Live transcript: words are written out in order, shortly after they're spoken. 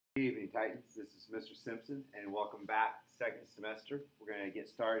Good evening, Titans. This is Mr. Simpson, and welcome back to second semester. We're going to get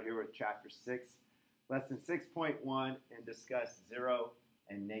started here with Chapter 6, Lesson 6.1, and discuss zero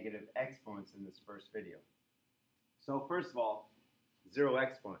and negative exponents in this first video. So first of all, zero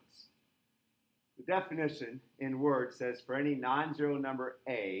exponents. The definition in words says for any non-zero number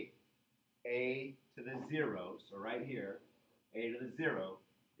a to the 0, so right here, a to the 0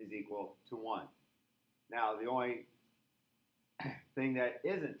 is equal to 1. Now, the only thing that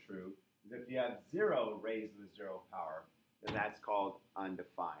isn't true is if you have 0 raised to the 0 power, then that's called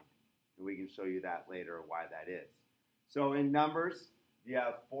undefined. And we can show you that later why that is. So in numbers, you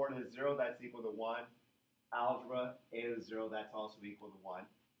have 4 to the 0, that's equal to 1. Algebra, a to the 0, that's also equal to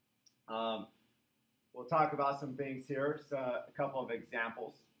 1. We'll talk about some things here, so a couple of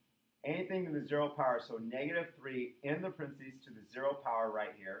examples. Anything to the 0 power, so negative 3 in the parentheses to the 0 power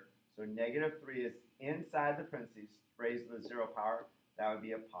right here. So negative 3 is inside the parentheses, raised to the 0 power. That would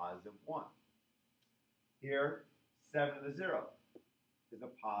be a positive 1. Here, 7 to the 0 is a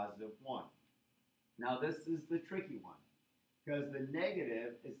positive 1. Now this is the tricky one, because the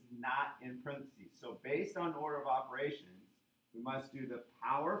negative is not in parentheses. So based on order of operations, we must do the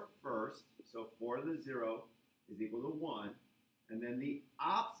power first. So 4 to the 0 is equal to 1. And then the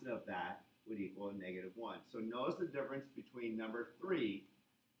opposite of that would equal a negative 1. So notice the difference between number 3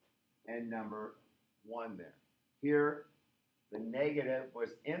 and number 1 there. Here, the negative was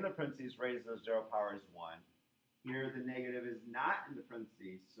in the parentheses raised to the 0 power is 1. Here, the negative is not in the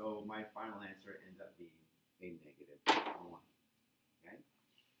parentheses, so my final answer ends up being a negative 1. Okay?